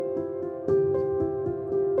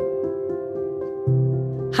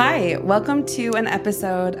Hi, welcome to an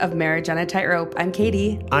episode of Marriage on a Tightrope. I'm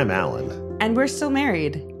Katie. I'm Alan. And we're still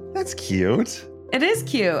married. That's cute. It is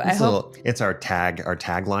cute. It's our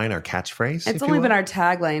tagline, our catchphrase. It's only been our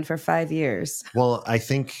tagline for 5 years. Well, I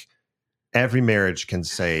think every marriage can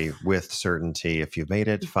say with certainty, if you've made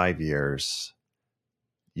it 5 years,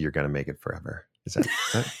 you're going to make it forever. Is that?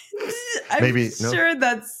 I'm sure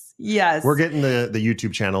that's yes. We're getting the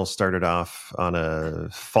YouTube channel started off on a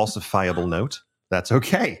falsifiable note. That's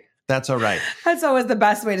okay. That's all right. That's always the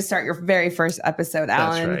best way to start your very first episode,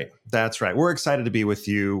 Alan. That's right. We're excited to be with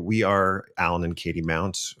you. We are Alan and Katie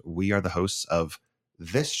Mount. We are the hosts of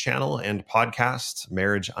this channel and podcast,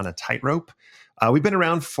 Marriage on a Tightrope. We've been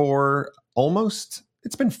around for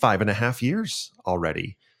it's been 5.5 years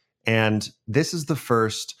already. And this is the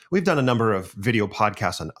first, we've done a number of video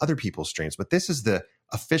podcasts on other people's streams, but this is the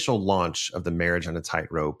official launch of the Marriage on a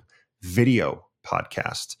Tightrope video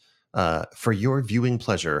podcast. For your viewing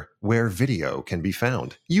pleasure, where video can be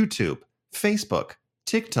found. YouTube, Facebook,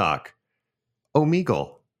 TikTok,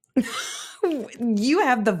 Omegle. You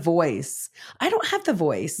have the voice. I don't have the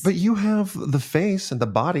voice. But you have the face and the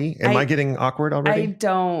body. Am I getting awkward already? I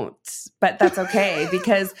don't, but that's okay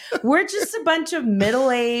because we're just a bunch of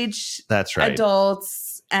middle-aged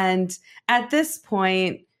adults. And at this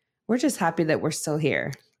point, we're just happy that we're still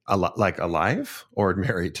here. Like alive or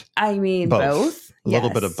married? I mean, both. A little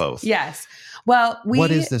bit of both. Yes. Well,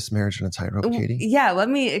 what is this Marriage on a Tightrope, Katie? Yeah, let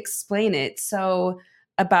me explain it. So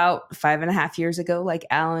about 5.5 years ago, like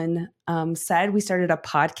Alan said, we started a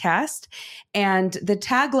podcast, and the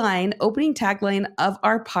opening tagline of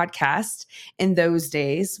our podcast in those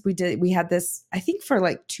days, we had this, I think for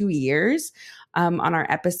like 2 years on our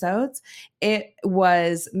episodes. It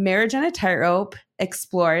was Marriage on a Tightrope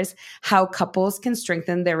explores how couples can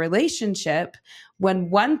strengthen their relationship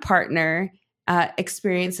when one partner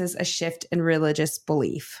experiences a shift in religious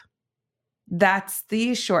belief. That's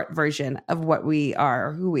the short version of what we are,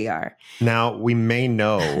 or who we are. Now, we may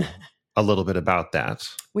know a little bit about that.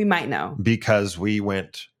 We might know. Because we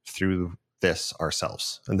went through this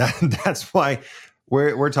ourselves. And that's why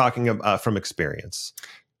we're talking from experience.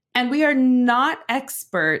 And we are not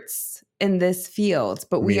experts in this field,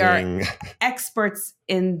 but we are experts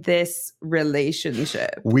in this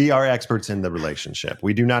relationship. We are experts in the relationship.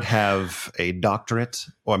 We do not have a doctorate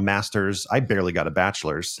or master's. I barely got a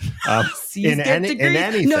bachelor's in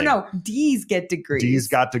anything. No, D's get degrees. D's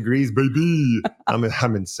got degrees, baby.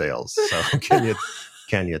 I'm in sales, so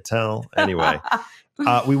can you tell? Anyway,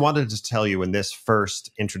 we wanted to tell you in this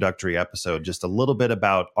first introductory episode just a little bit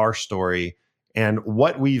about our story and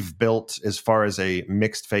what we've built as far as a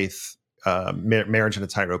mixed faith Marriage on a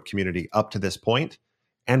Tightrope community up to this point,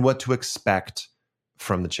 and what to expect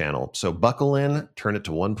from the channel. So buckle in, turn it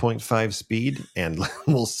to 1.5 speed, and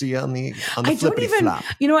we'll see you on the flippity flop.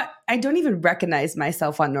 You know what? I don't even recognize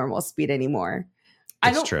myself on normal speed anymore.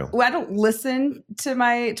 That's true. I don't listen to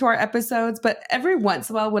our episodes, but every once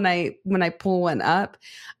in a while when I pull one up,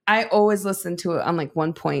 I always listen to it on like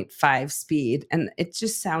 1.5 speed, and it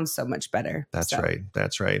just sounds so much better. That's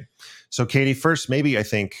right. So Katie, first, maybe I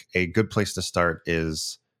think a good place to start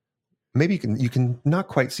is maybe you can not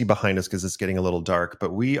quite see behind us because it's getting a little dark,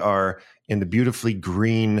 but we are in the beautifully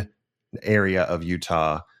green area of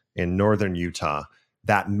Utah, in northern Utah.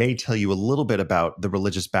 That may tell you a little bit about the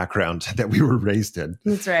religious background that we were raised in.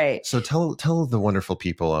 That's right. So tell the wonderful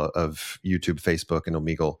people of YouTube, Facebook, and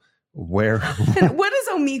Omegle where. What is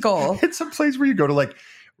Omegle? It's a place where you go to like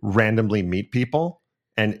randomly meet people,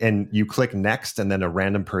 and you click next, and then a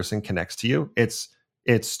random person connects to you. It's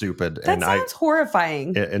stupid. That sounds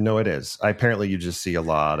horrifying. No, it is. Apparently, you just see a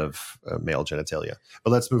lot of male genitalia. But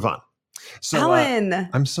let's move on. So, Alan,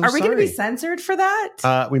 I'm so sorry. Are we going to be censored for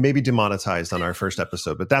that? We may be demonetized on our first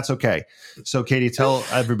episode, but that's okay. So, Katie, tell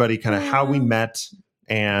everybody kind of how we met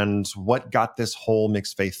and what got this whole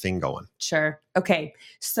mixed faith thing going. Sure. Okay.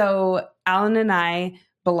 So, Alan and I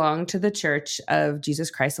belong to the Church of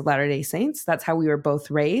Jesus Christ of Latter-day Saints. That's how we were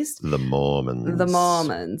both raised. The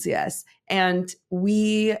Mormons, yes. And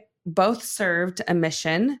we both served a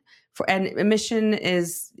mission. And a mission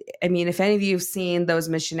is, I mean, if any of you have seen those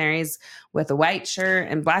missionaries with a white shirt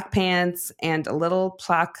and black pants and a little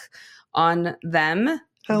plaque on them.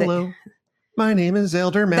 Hello, my name is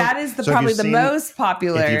Elder Mel. That is probably the most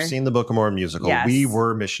popular. If you've seen the Book of Mormon musical, yes. We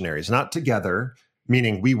were missionaries, not together,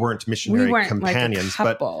 meaning we weren't missionary companions,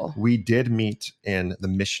 like but we did meet in the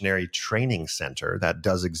missionary training center that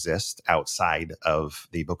does exist outside of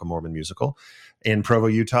the Book of Mormon musical in Provo,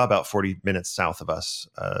 Utah, about 40 minutes south of us,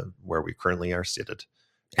 where we currently are seated.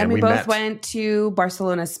 And we both met. went to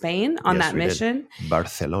Barcelona, Spain on Yes, that we did. mission.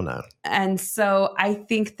 Barcelona. And so I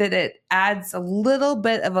think that it adds a little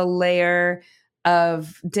bit of a layer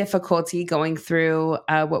of difficulty going through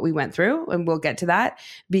what we went through. And we'll get to that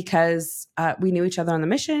because we knew each other on the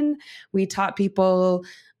mission. We taught people,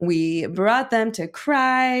 we brought them to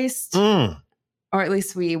Christ. Or at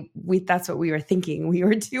least we that's what we were thinking we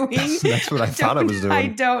were doing. That's what I thought I was doing. I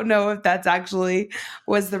don't know if that's actually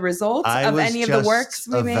was the result of any of the work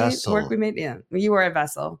we made. Yeah, you were a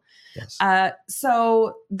vessel. Yes.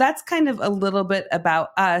 So that's kind of a little bit about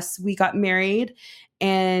us. We got married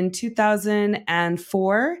in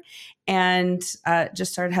 2004 and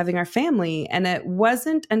just started having our family. And it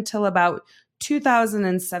wasn't until about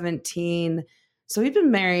 2017. So we've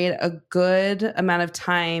been married a good amount of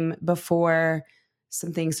time before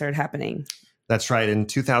some things started happening. That's right. In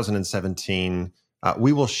 2017,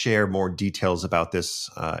 we will share more details about this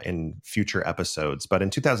in future episodes. But in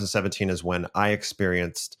 2017 is when I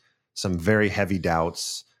experienced some very heavy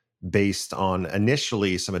doubts based on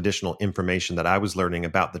initially some additional information that I was learning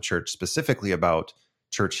about the church, specifically about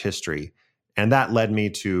church history. And that led me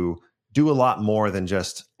to do a lot more than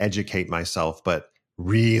just educate myself, but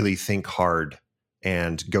really think hard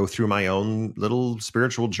and go through my own little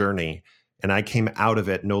spiritual journey. And I came out of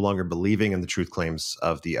it no longer believing in the truth claims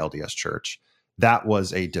of the LDS Church. That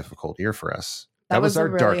was a difficult year for us. That was our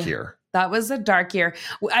dark year. That was a dark year.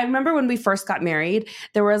 I remember when we first got married,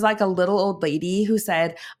 there was like a little old lady who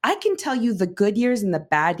said, I can tell you the good years and the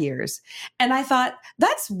bad years. And I thought,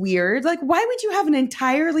 that's weird. Like, why would you have an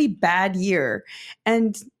entirely bad year?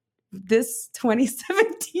 And this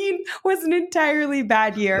 2017 was an entirely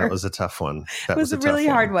bad year. That was a tough one. It was a really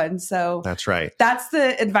hard one. So that's right. That's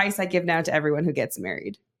the advice I give now to everyone who gets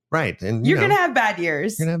married. Right. And you're going to have bad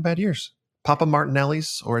years. You're going to have bad years. Pop a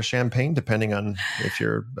Martinelli's or a champagne, depending on if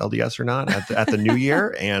you're LDS or not, at the new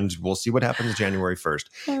year. And we'll see what happens January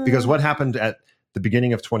 1st. Because what happened at the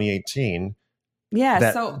beginning of 2018.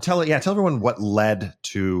 Yeah. Tell everyone what led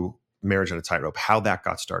to Marriage on a Tightrope, how that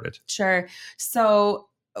got started. Sure. So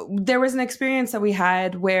there was an experience that we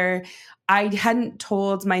had where I hadn't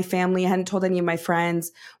told my family, I hadn't told any of my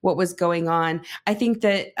friends what was going on. I think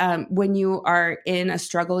that when you are in a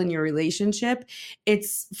struggle in your relationship,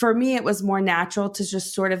 for me, it was more natural to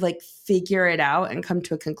just sort of like figure it out and come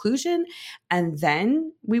to a conclusion. And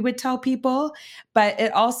then we would tell people. But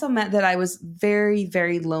it also meant that I was very,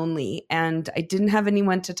 very lonely and I didn't have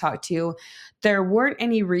anyone to talk to. There weren't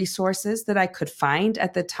any resources that I could find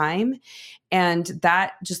at the time. And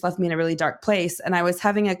that just left me in a really dark place. And I was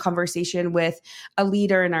having a conversation with a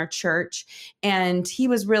leader in our church, and he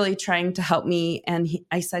was really trying to help me. And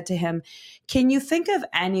I said to him, can you think of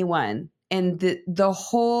anyone in the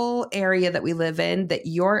whole area that we live in that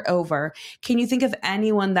you're over? Can you think of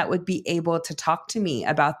anyone that would be able to talk to me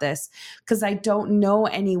about this? Because I don't know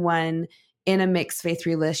anyone in a mixed faith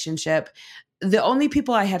relationship. The only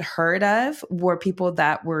people I had heard of were people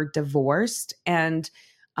that were divorced, and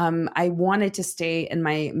I wanted to stay in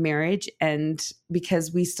my marriage, and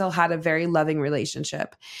because we still had a very loving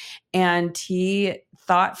relationship. And he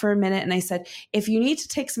thought for a minute, and I said, if you need to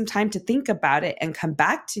take some time to think about it and come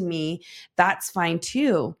back to me, that's fine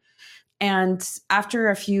too. And after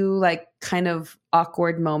a few like kind of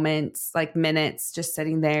awkward moments, like minutes just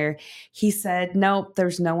sitting there, he said, nope,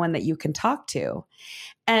 there's no one that you can talk to.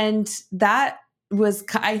 And that was,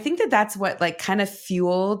 I think that's what like kind of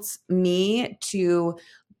fueled me to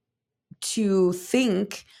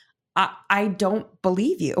think, I don't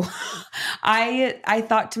believe you. I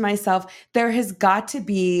thought to myself, there has got to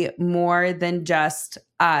be more than just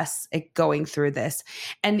us going through this.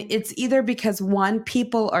 And it's either because one,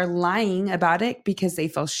 people are lying about it because they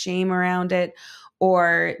feel shame around it,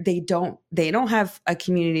 or they don't have a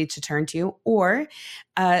community to turn to, or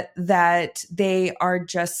that they are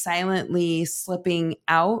just silently slipping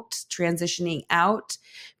out, transitioning out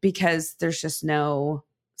because there's just no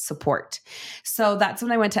support. So that's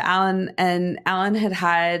when I went to Alan, and Alan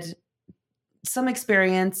had some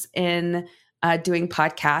experience in doing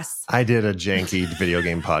podcasts. I did a janky video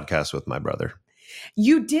game podcast with my brother.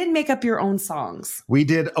 You did make up your own songs. We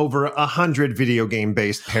did over 100 video game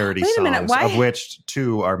based parody songs, of which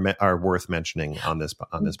 2 are worth mentioning on this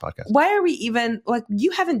podcast. Why are we even like? You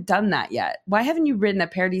haven't done that yet. Why haven't you written a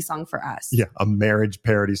parody song for us? Yeah, a marriage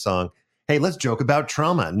parody song. Hey, let's joke about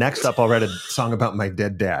trauma. Next up, I'll write a song about my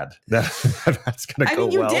dead dad. That's going to go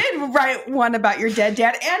well. I mean, you did write one about your dead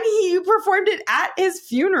dad, and you performed it at his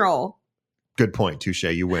funeral. Good point. Touche.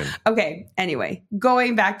 You win. Okay. Anyway,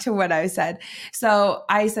 going back to what I said. So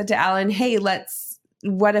I said to Alan, hey,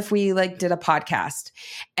 what if we like did a podcast?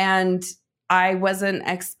 And I wasn't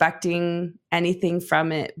expecting anything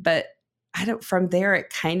from it, but from there, it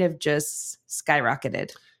kind of just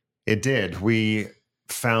skyrocketed. It did. We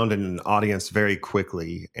found an audience very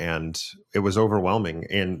quickly, and it was overwhelming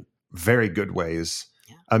in very good ways.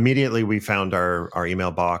 Yeah. Immediately, we found our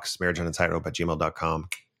email box, marriageonatightrope@gmail.com,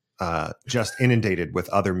 just inundated with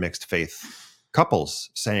other mixed faith couples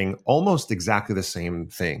saying almost exactly the same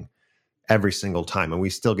thing every single time. And we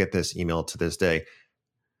still get this email to this day.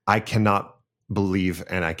 I cannot believe,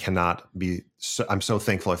 and I cannot be, I'm so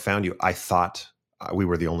thankful I found you. I thought we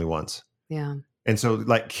were the only ones. Yeah. And so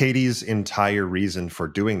like Katie's entire reason for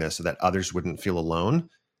doing this so that others wouldn't feel alone,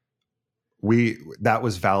 that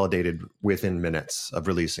was validated within minutes of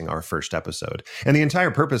releasing our first episode. And the entire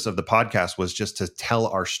purpose of the podcast was just to tell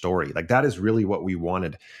our story. Like that is really what we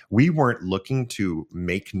wanted. We weren't looking to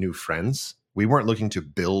make new friends. We weren't looking to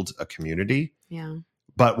build a community. Yeah.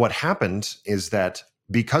 But what happened is that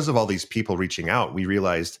because of all these people reaching out, we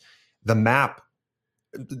realized the map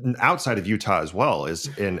outside of Utah as well and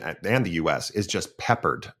the US is just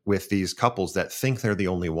peppered with these couples that think they're the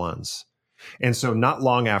only ones. And so not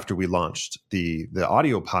long after we launched the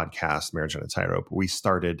audio podcast, Marriage on a Tightrope, we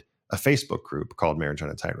started a Facebook group called Marriage on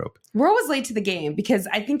a Tightrope. We're always late to the game because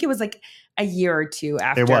I think it was like a year or two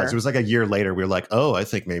after. It was like a year later. We were like, oh, I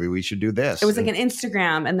think maybe we should do this. It was like an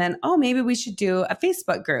Instagram, and then, oh, maybe we should do a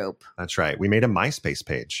Facebook group. That's right. We made a MySpace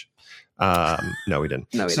page. No, we didn't.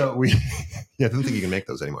 I don't think you can make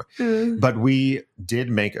those anymore. But we did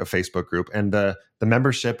make a Facebook group, and the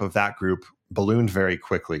membership of that group ballooned very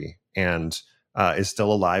quickly and is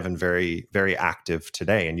still alive and very, very active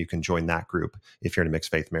today. And you can join that group if you're in a mixed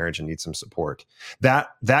faith marriage and need some support.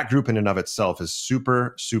 That group in and of itself is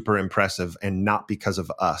super, super impressive, and not because of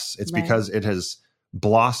us. It's because it has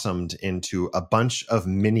blossomed into a bunch of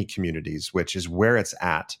mini communities, which is where it's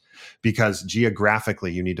at, because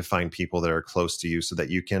geographically you need to find people that are close to you so that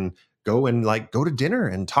you can go to dinner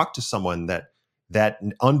and talk to someone that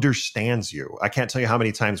understands you. I can't tell you how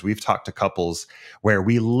many times we've talked to couples where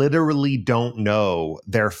we literally don't know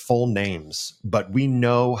their full names, but we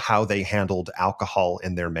know how they handled alcohol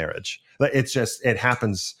in their marriage. It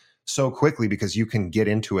happens so quickly because you can get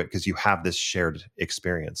into it because you have this shared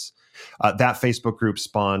experience. That Facebook group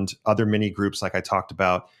spawned other mini groups like I talked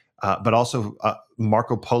about, but also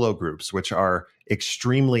Marco Polo groups, which are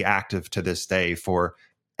extremely active to this day for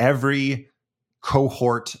every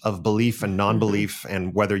cohort of belief and non-belief,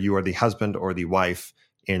 and whether you are the husband or the wife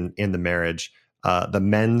in the marriage. The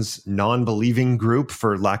men's non-believing group,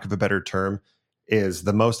 for lack of a better term, is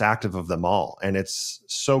the most active of them all. And it's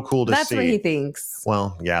so cool to see. That's what he thinks.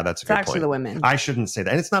 Well, yeah, that's a good point. It's actually the women. I shouldn't say that.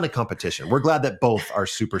 And it's not a competition. We're glad that both are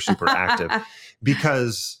super, super active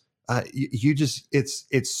because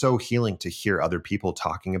it's so healing to hear other people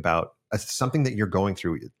talking about something that you're going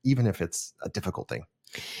through, even if it's a difficult thing.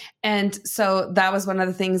 And so that was one of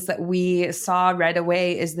the things that we saw right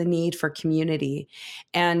away is the need for community.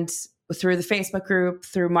 And through the Facebook group,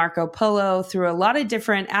 through Marco Polo, through a lot of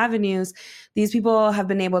different avenues, these people have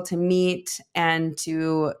been able to meet and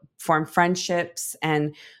to form friendships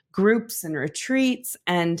and groups and retreats.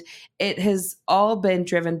 And it has all been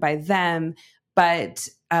driven by them, but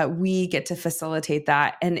we get to facilitate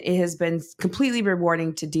that. And it has been completely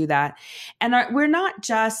rewarding to do that. And we're not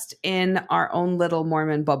just in our own little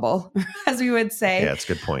Mormon bubble, as we would say. Yeah, that's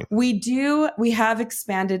a good point. We have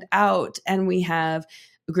expanded out, and we have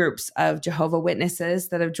groups of Jehovah Witnesses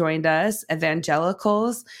that have joined us,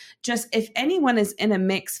 evangelicals. Just if anyone is in a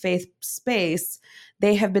mixed faith space,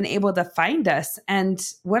 they have been able to find us. And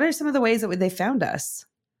what are some of the ways that they found us?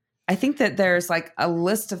 I think that there's like a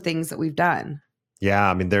list of things that we've done. Yeah,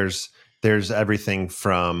 I mean, there's everything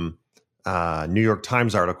from New York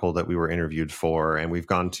Times article that we were interviewed for, and we've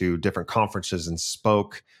gone to different conferences and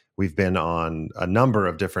spoke. We've been on a number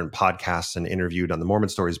of different podcasts and interviewed on the Mormon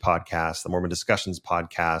Stories podcast, the Mormon Discussions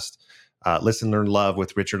podcast, Listen, Learn, Love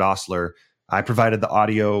with Richard Ostler. I provided the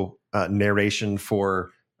audio narration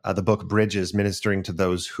for the book Bridges, Ministering to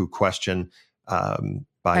Those Who Question,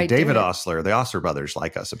 by David Ostler. The Ostler brothers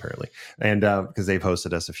like us, apparently, and because they've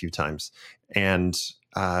hosted us a few times. And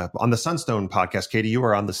on the Sunstone podcast, Katie, you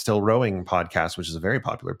are on the Still Rowing podcast, which is a very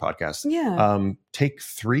popular podcast. Yeah. Take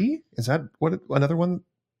 3? Is that what another one?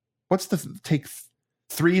 What's the Take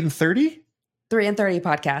 3 and 30? 3 and 30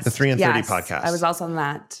 podcast. The 3 and 30 podcast. I was also on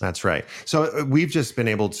that. That's right. So we've just been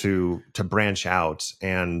able to branch out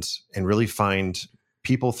and really find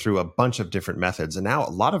people through a bunch of different methods. And now a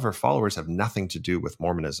lot of our followers have nothing to do with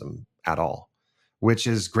Mormonism at all, which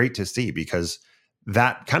is great to see, because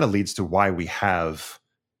that kind of leads to why we have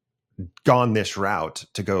gone this route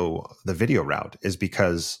to go the video route, is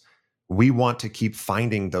because we want to keep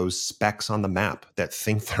finding those specks on the map that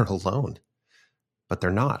think they're alone, but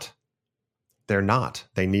they're not. They're not.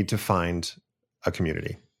 They need to find a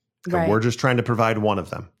community. And we're just trying to provide one of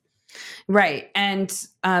them. Right. And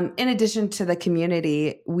in addition to the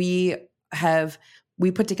community, we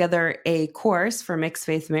put together a course for mixed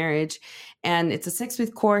faith marriage, and it's a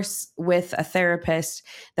 6-week course with a therapist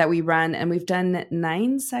that we run, and we've done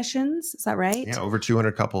 9 sessions. Is that right? Yeah, over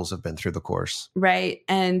 200 couples have been through the course. Right.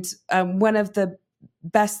 And one of the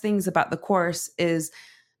best things about the course is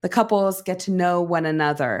the couples get to know one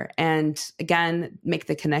another and, again, make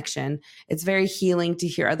the connection. It's very healing to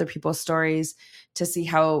hear other people's stories, to see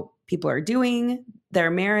how people are doing their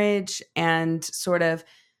marriage, and sort of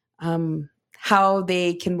how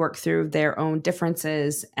they can work through their own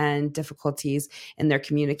differences and difficulties in their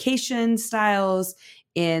communication styles,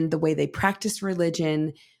 in the way they practice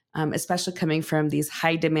religion, especially coming from these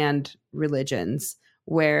high demand religions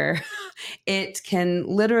where it can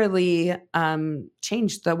literally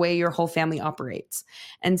change the way your whole family operates.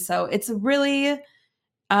 And so it's really,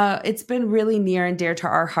 it's been really near and dear to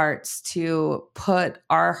our hearts to put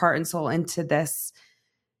our heart and soul into this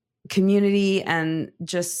community and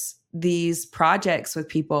just these projects with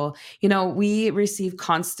people. You know, we receive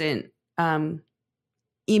constant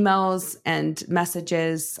emails and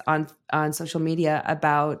messages on social media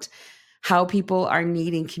about how people are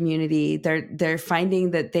needing community. They're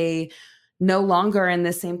finding that they no longer are in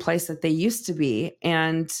the same place that they used to be,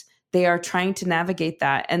 and they are trying to navigate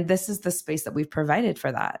that. And this is the space that we've provided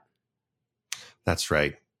for that. That's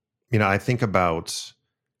right. You know, I think about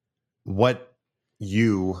what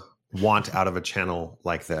you want out of a channel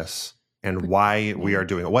like this and why we are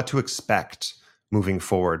doing it, what to expect moving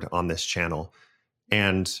forward on this channel.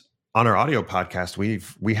 And on our audio podcast,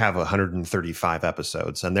 we have 135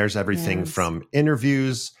 episodes, and there's everything from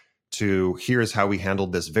interviews to here's how we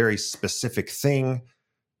handled this very specific thing.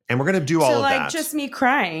 And we're going to do all of that. Just me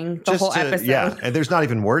crying the whole episode. Yeah, and there's not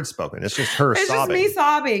even words spoken. It's just her sobbing. It's just me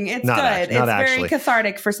sobbing. It's good. It's very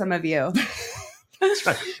cathartic for some of you. That's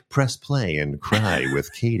right. Press play and cry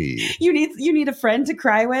with Katie. You need a friend to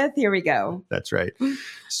cry with? Here we go. That's right.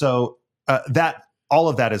 So all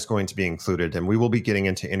of that is going to be included, and we will be getting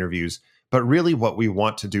into interviews. But really what we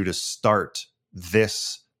want to do to start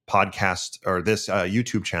this podcast, or this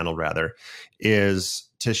YouTube channel rather, is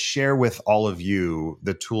to share with all of you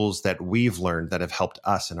the tools that we've learned that have helped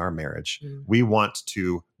us in our marriage. We want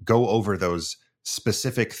to go over those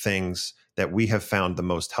specific things that we have found the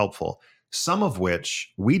most helpful, some of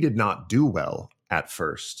which we did not do well at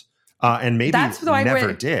first. And maybe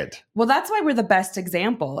never did. Well, that's why we're the best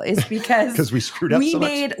example, is because we screwed up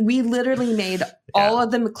we literally made all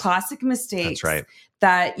of the classic mistakes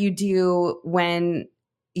that you do when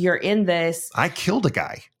you're in this. I killed a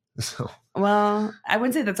guy. So. Well, I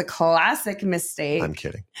wouldn't say that's a classic mistake. I'm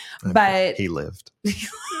kidding. But he lived.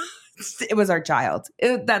 It was our child.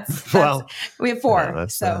 That's we have 4.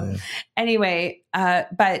 Anyway,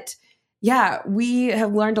 but yeah, we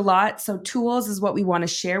have learned a lot. So tools is what we want to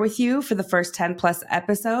share with you for the first 10 plus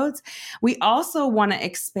episodes. We also want to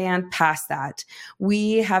expand past that.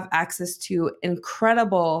 We have access to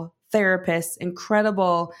incredible therapists,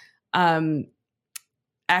 incredible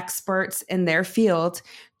experts in their field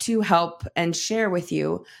to help and share with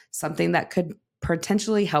you something that could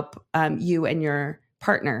potentially help you and your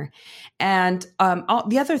partner. And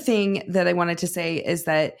the other thing that I wanted to say is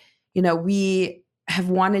that, you know, we have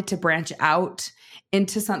wanted to branch out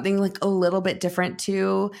into something like a little bit different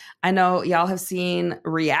too. I know y'all have seen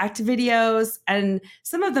React videos, and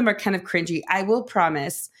some of them are kind of cringy. I will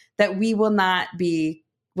promise that we will not be.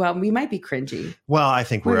 Well, we might be cringy. Well, I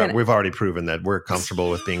think we've already proven that we're comfortable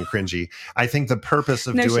with being cringy. I think the purpose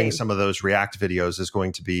of doing some of those React videos is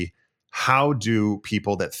going to be, how do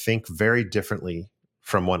people that think very differently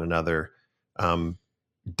from one another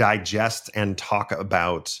digest and talk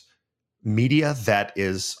about media that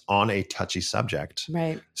is on a touchy subject.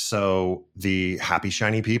 Right. So the Happy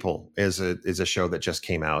Shiny People is a show that just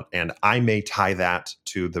came out, and I may tie that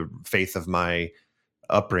to the faith of my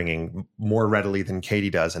upbringing more readily than Katie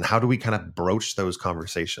does. And how do we kind of broach those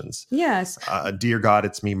conversations? Yes. Dear God,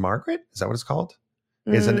 It's Me, Margaret. Is that what it's called?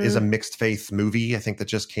 Is a mixed faith movie, I think, that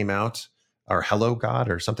just came out. Or Hello God,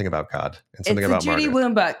 or something about God and something about Judy Margaret.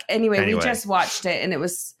 Blume book. Anyway, we just watched it, and it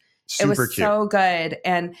was super cute. So good.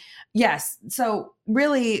 And yes, so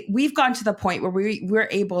really we've gone to the point where we're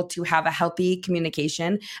able to have a healthy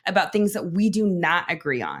communication about things that we do not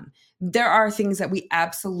agree on. There are things that we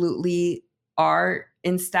absolutely are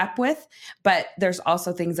in step with, but there's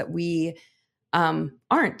also things that we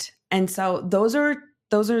aren't. And so those are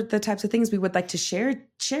the types of things we would like to share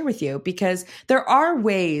with you, because there are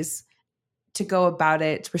ways to go about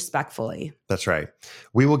it respectfully. That's right.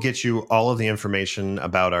 We will get you all of the information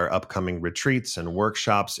about our upcoming retreats and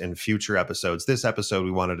workshops in future episodes. This episode,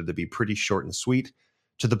 we wanted it to be pretty short and sweet,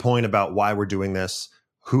 to the point about why we're doing this,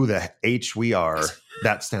 who the H we are.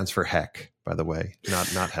 That stands for heck, by the way,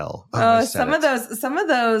 not hell. Some of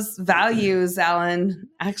those values, Alan,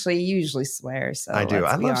 actually you usually swear. So I do.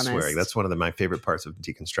 I love swearing. That's one of my favorite parts of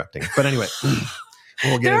deconstructing. But anyway,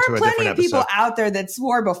 we'll get into a different episode. There are plenty of people out there that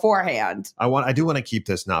swore beforehand. I do want to keep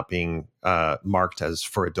this not being marked as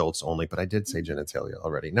for adults only, but I did say genitalia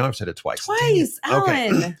already. Now I've said it twice.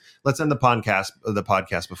 Alan. Okay. Let's end the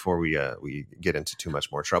podcast before we get into too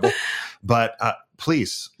much more trouble. But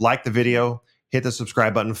please like the video, hit the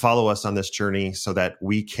subscribe button, follow us on this journey so that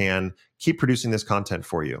we can keep producing this content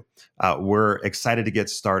for you. We're excited to get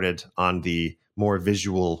started on the more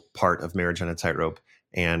visual part of Marriage on a Tightrope.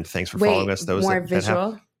 And thanks for following us. Those more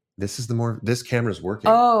visual. This camera's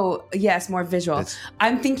working. Oh, yes, more visual.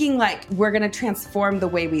 I'm thinking like we're going to transform the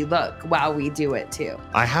way we look while we do it too.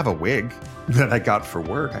 I have a wig that I got for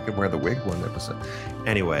work. I could wear the wig one episode.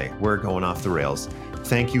 Anyway, we're going off the rails.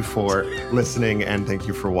 Thank you for listening and thank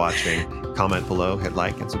you for watching. Comment below, hit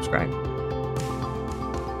like and subscribe.